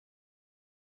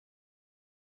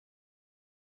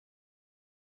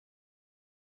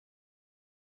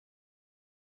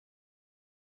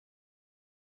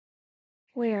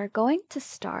We are going to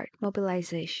start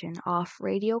mobilization of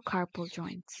radiocarpal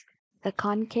joints. The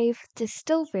concave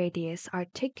distal radius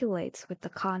articulates with the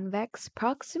convex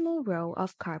proximal row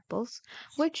of carpals,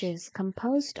 which is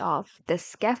composed of the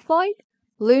scaphoid,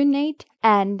 lunate,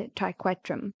 and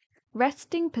triquetrum.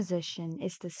 Resting position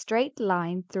is the straight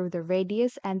line through the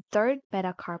radius and third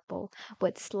metacarpal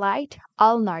with slight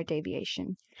ulnar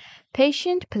deviation.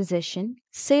 Patient position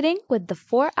sitting with the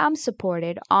forearm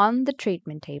supported on the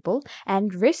treatment table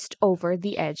and wrist over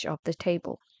the edge of the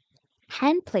table.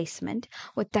 Hand placement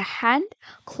with the hand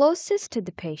closest to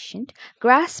the patient,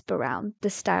 grasp around the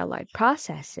styloid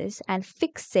processes and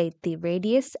fixate the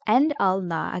radius and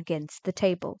ulna against the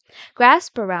table.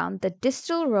 Grasp around the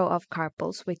distal row of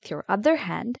carpals with your other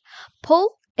hand,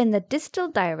 pull in the distal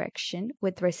direction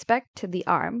with respect to the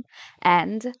arm,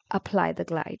 and apply the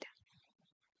glide.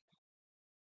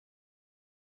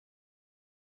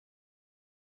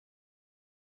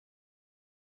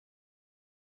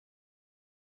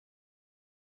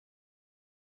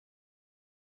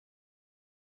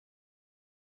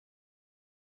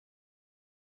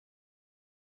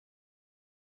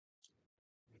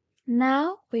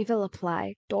 Now we will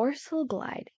apply dorsal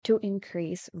glide to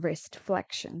increase wrist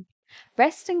flexion.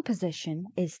 Resting position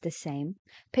is the same.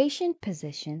 Patient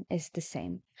position is the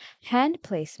same. Hand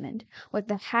placement with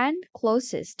the hand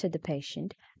closest to the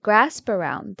patient, grasp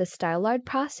around the styloid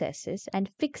processes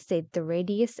and fixate the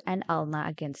radius and ulna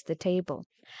against the table.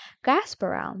 Grasp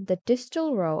around the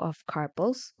distal row of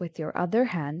carpals with your other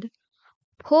hand.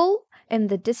 Pull in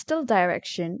the distal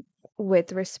direction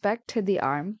with respect to the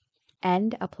arm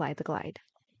and apply the glide.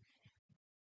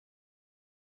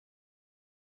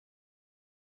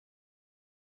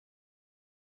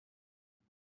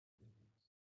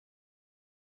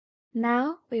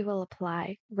 Now we will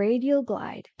apply radial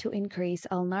glide to increase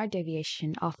ulnar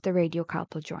deviation of the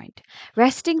radiocarpal joint.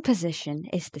 Resting position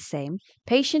is the same.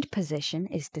 Patient position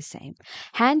is the same.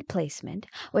 Hand placement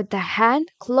with the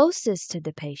hand closest to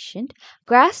the patient,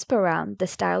 grasp around the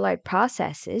styloid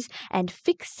processes and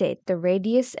fixate the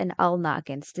radius and ulna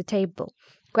against the table.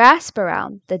 Grasp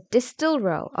around the distal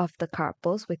row of the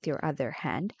carpals with your other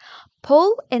hand.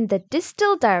 Pull in the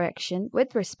distal direction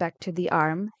with respect to the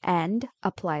arm and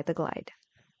apply the glide.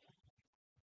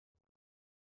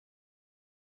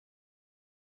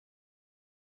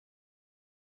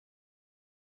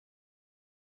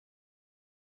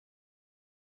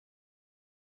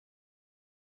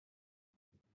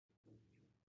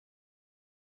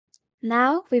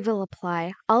 Now we will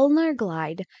apply ulnar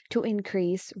glide to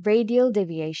increase radial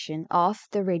deviation of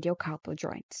the radiocarpal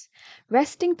joints.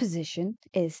 Resting position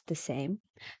is the same.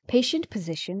 Patient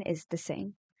position is the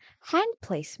same. Hand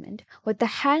placement with the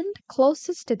hand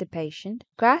closest to the patient,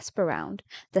 grasp around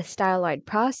the styloid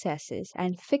processes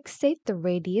and fixate the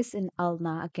radius and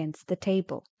ulna against the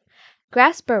table.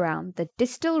 Grasp around the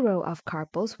distal row of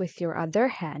carpals with your other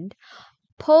hand.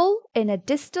 Pull in a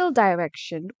distal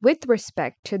direction with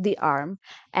respect to the arm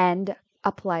and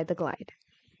apply the glide.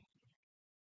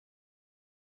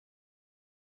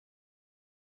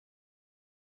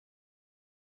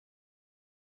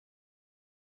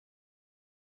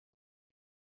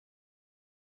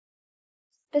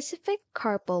 Specific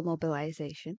carpal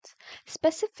mobilizations.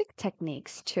 Specific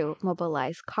techniques to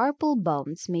mobilize carpal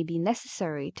bones may be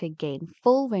necessary to gain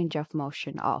full range of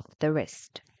motion of the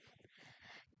wrist.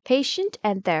 Patient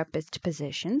and therapist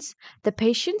positions. The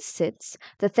patient sits,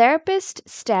 the therapist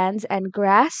stands and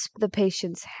grasps the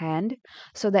patient's hand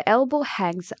so the elbow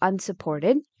hangs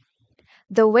unsupported.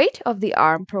 The weight of the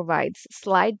arm provides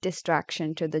slight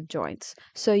distraction to the joints,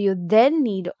 so you then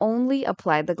need only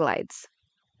apply the glides.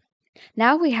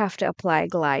 Now we have to apply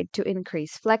glide to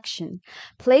increase flexion.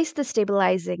 Place the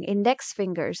stabilizing index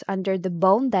fingers under the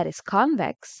bone that is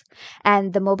convex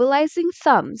and the mobilizing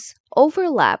thumbs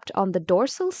overlapped on the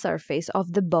dorsal surface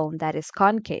of the bone that is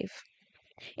concave.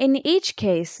 In each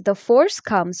case, the force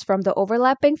comes from the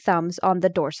overlapping thumbs on the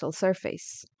dorsal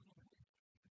surface.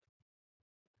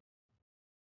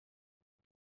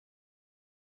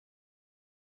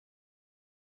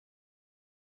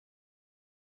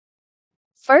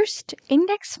 First,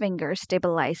 index finger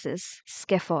stabilizes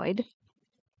scaphoid,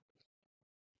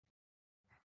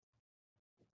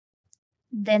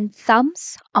 then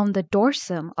thumbs on the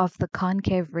dorsum of the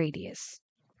concave radius,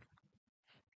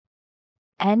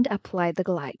 and apply the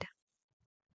glide.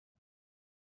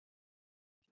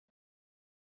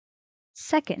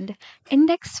 Second,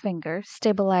 index finger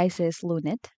stabilizes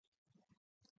lunate,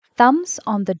 thumbs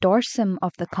on the dorsum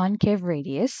of the concave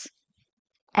radius,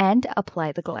 and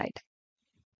apply the glide.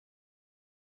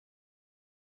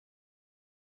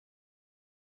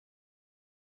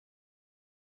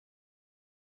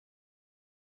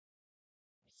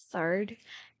 Third,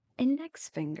 index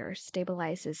finger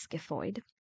stabilizes scaphoid.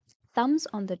 Thumbs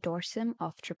on the dorsum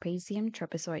of trapezium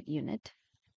trapezoid unit.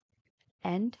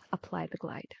 And apply the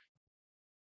glide.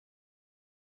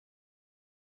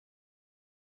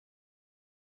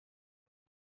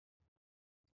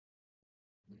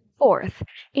 Fourth,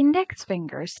 index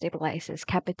finger stabilizes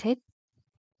capitate.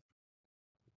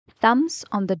 Thumbs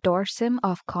on the dorsum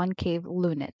of concave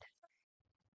lunate.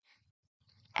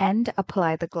 And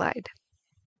apply the glide.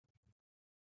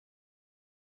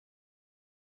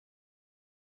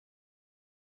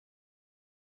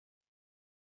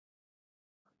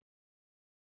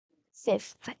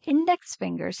 Fifth, index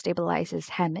finger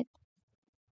stabilizes hamate.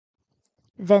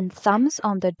 Then thumbs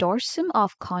on the dorsum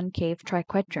of concave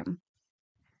triquetrum.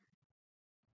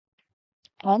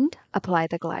 And apply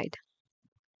the glide.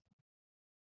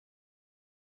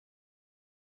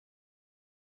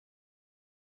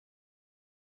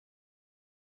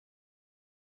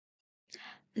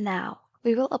 Now,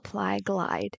 we will apply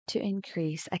glide to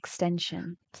increase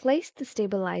extension. Place the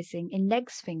stabilizing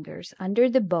index fingers under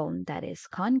the bone that is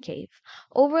concave,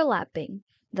 overlapping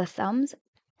the thumbs,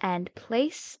 and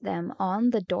place them on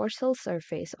the dorsal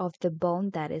surface of the bone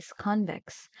that is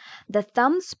convex. The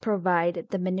thumbs provide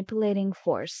the manipulating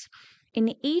force.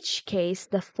 In each case,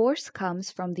 the force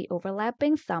comes from the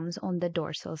overlapping thumbs on the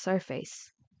dorsal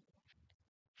surface.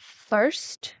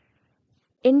 First,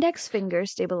 index finger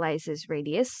stabilizes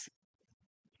radius.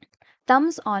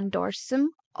 Thumbs on dorsum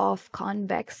of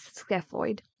convex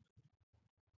scaphoid.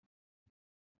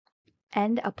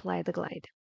 And apply the glide.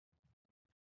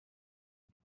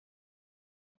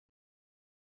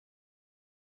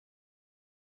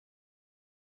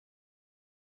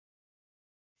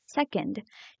 Second,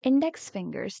 index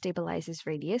finger stabilizes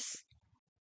radius.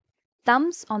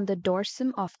 Thumbs on the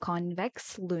dorsum of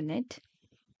convex lunate.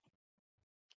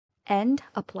 And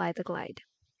apply the glide.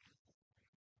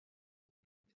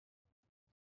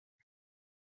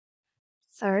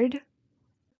 Third,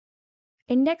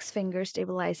 index finger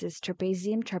stabilizes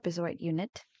trapezium trapezoid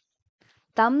unit.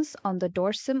 Thumbs on the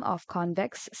dorsum of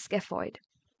convex scaphoid.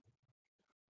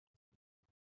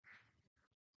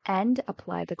 And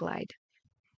apply the glide.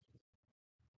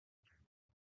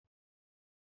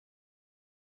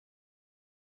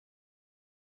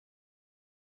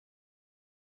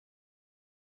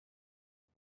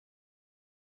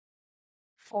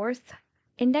 Fourth,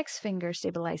 index finger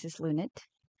stabilizes lunate.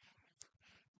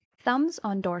 Thumbs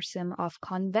on dorsum of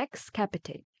convex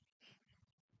capitate.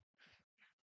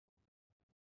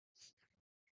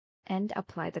 And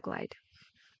apply the glide.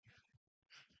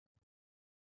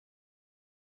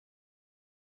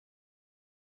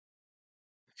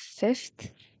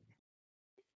 Fifth,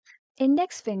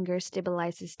 index finger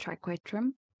stabilizes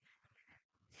triquetrum.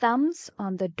 Thumbs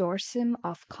on the dorsum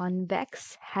of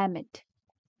convex hamate.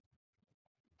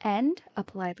 And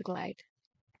apply the glide.